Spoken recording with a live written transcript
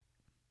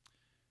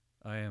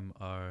I am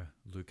R.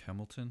 Luke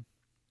Hamilton,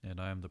 and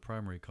I am the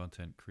primary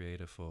content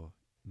creator for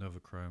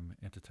Novachrome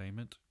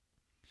Entertainment.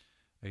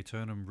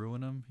 Aeternum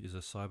Ruinum is a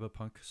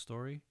cyberpunk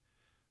story.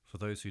 For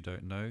those who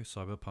don't know,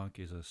 cyberpunk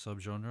is a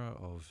subgenre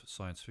of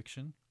science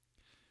fiction,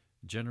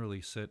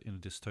 generally set in a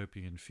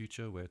dystopian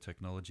future where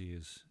technology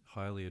is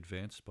highly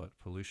advanced but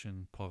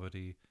pollution,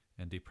 poverty,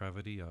 and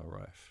depravity are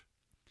rife.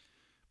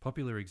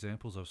 Popular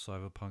examples of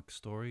cyberpunk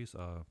stories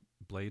are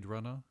Blade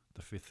Runner,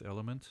 The Fifth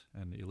Element,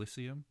 and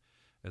Elysium,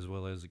 as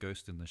well as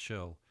Ghost in the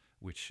Shell,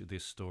 which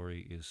this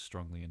story is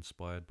strongly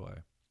inspired by.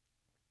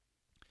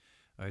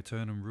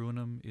 Aeternum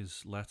Ruinum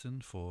is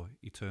Latin for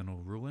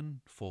eternal ruin,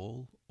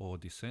 fall, or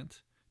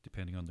descent,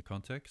 depending on the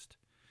context.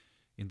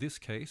 In this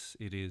case,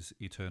 it is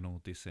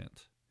eternal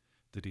descent,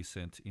 the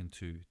descent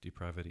into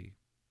depravity.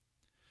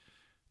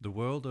 The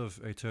world of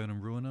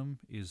Aeternum Ruinum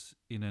is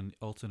in an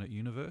alternate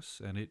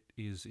universe, and it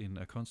is in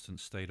a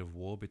constant state of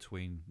war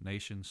between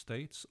nation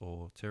states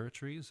or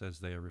territories,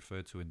 as they are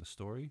referred to in the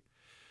story.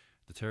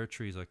 The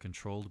territories are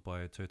controlled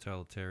by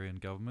totalitarian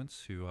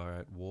governments who are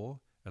at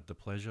war at the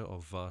pleasure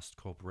of vast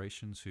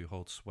corporations who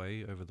hold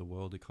sway over the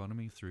world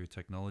economy through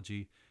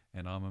technology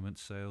and armament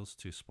sales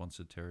to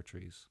sponsored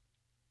territories.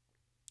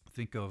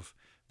 Think of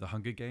the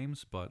Hunger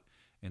Games, but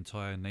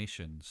entire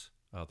nations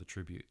are the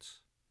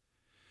tributes.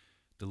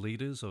 The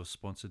leaders of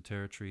sponsored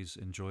territories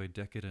enjoy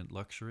decadent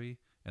luxury,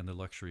 and the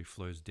luxury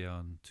flows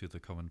down to the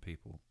common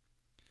people.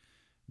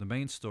 The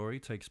main story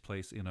takes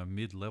place in a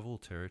mid-level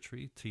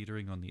territory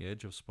teetering on the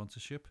edge of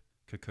sponsorship,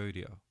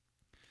 Cacodia.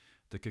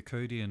 The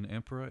Cacodian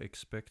emperor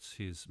expects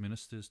his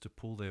ministers to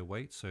pull their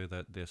weight so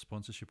that their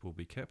sponsorship will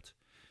be kept,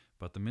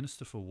 but the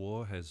Minister for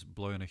War has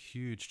blown a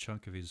huge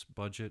chunk of his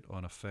budget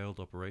on a failed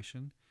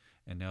operation,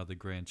 and now the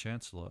Grand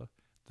Chancellor,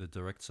 the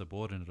direct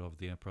subordinate of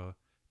the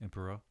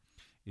emperor,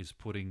 is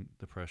putting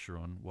the pressure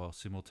on while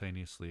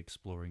simultaneously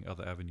exploring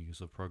other avenues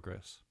of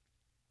progress.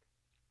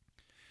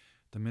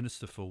 The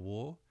Minister for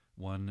War,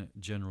 one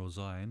General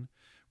Zion,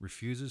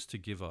 refuses to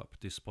give up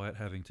despite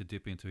having to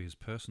dip into his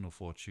personal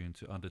fortune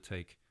to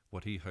undertake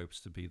what he hopes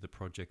to be the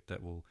project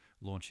that will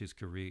launch his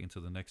career into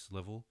the next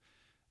level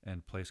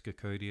and place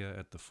Cacodia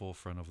at the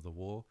forefront of the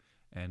war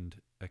and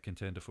a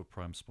contender for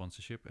prime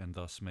sponsorship, and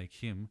thus make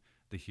him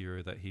the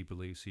hero that he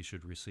believes he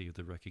should receive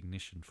the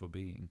recognition for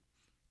being.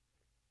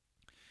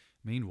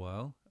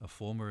 Meanwhile, a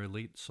former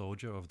elite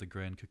soldier of the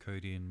Grand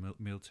Cacodian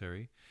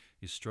military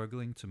is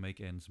struggling to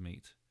make ends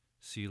meet.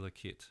 Seela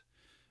Kit,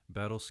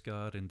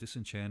 battle-scarred and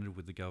disenchanted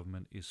with the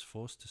government, is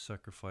forced to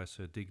sacrifice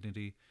her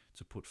dignity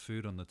to put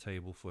food on the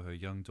table for her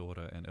young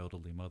daughter and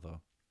elderly mother.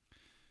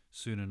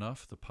 Soon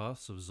enough, the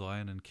paths of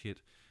Zion and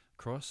Kit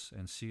cross,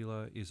 and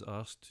Seela is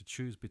asked to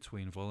choose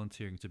between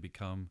volunteering to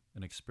become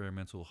an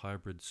experimental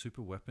hybrid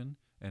superweapon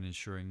and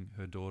ensuring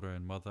her daughter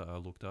and mother are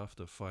looked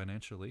after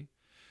financially,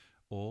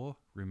 or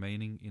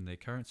remaining in their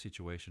current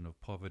situation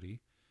of poverty,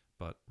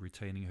 but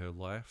retaining her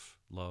life,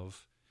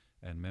 love,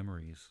 and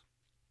memories.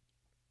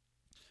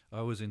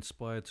 I was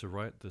inspired to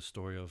write the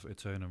story of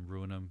Aeternum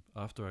Ruinum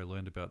after I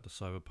learned about the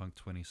Cyberpunk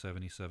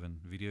 2077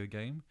 video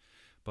game,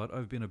 but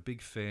I've been a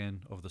big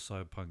fan of the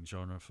cyberpunk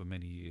genre for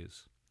many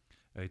years.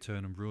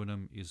 Aeternum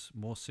Ruinum is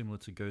more similar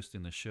to Ghost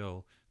in the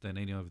Shell than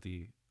any of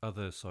the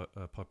other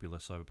popular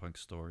cyberpunk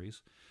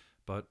stories,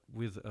 but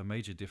with a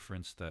major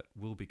difference that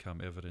will become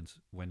evident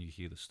when you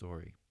hear the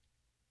story.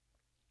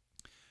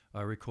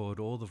 I record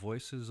all the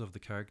voices of the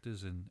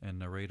characters and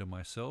narrator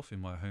myself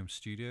in my home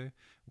studio,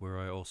 where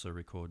I also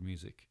record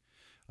music.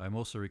 I'm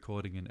also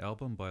recording an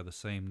album by the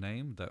same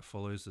name that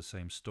follows the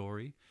same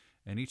story,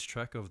 and each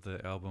track of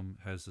the album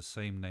has the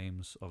same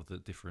names of the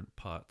different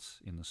parts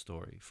in the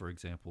story. For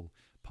example,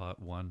 Part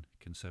 1,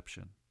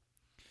 Conception.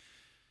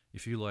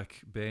 If you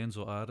like bands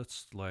or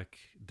artists like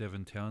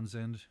Devin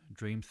Townsend,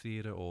 Dream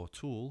Theater, or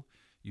Tool,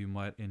 you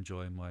might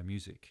enjoy my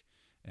music.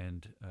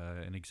 And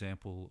an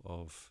example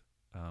of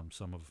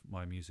some of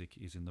my music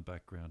is in the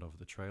background of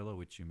the trailer,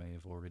 which you may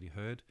have already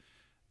heard.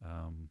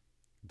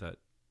 That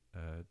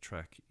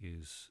track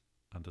is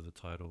under the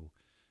title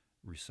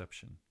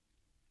Reception.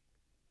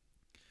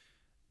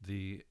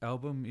 The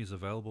album is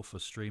available for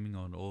streaming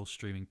on all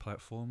streaming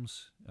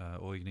platforms.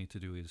 All you need to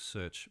do is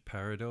search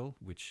Paradel,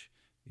 which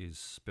is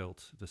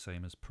spelt the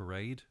same as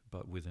parade,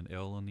 but with an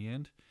L on the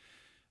end.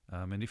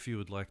 And if you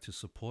would like to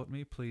support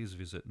me, please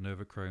visit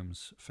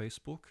Novachrome's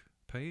Facebook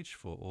page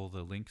for all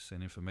the links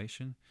and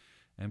information.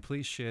 And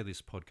please share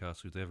this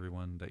podcast with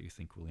everyone that you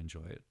think will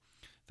enjoy it.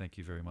 Thank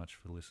you very much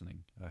for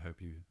listening. I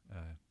hope you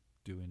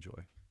do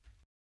enjoy.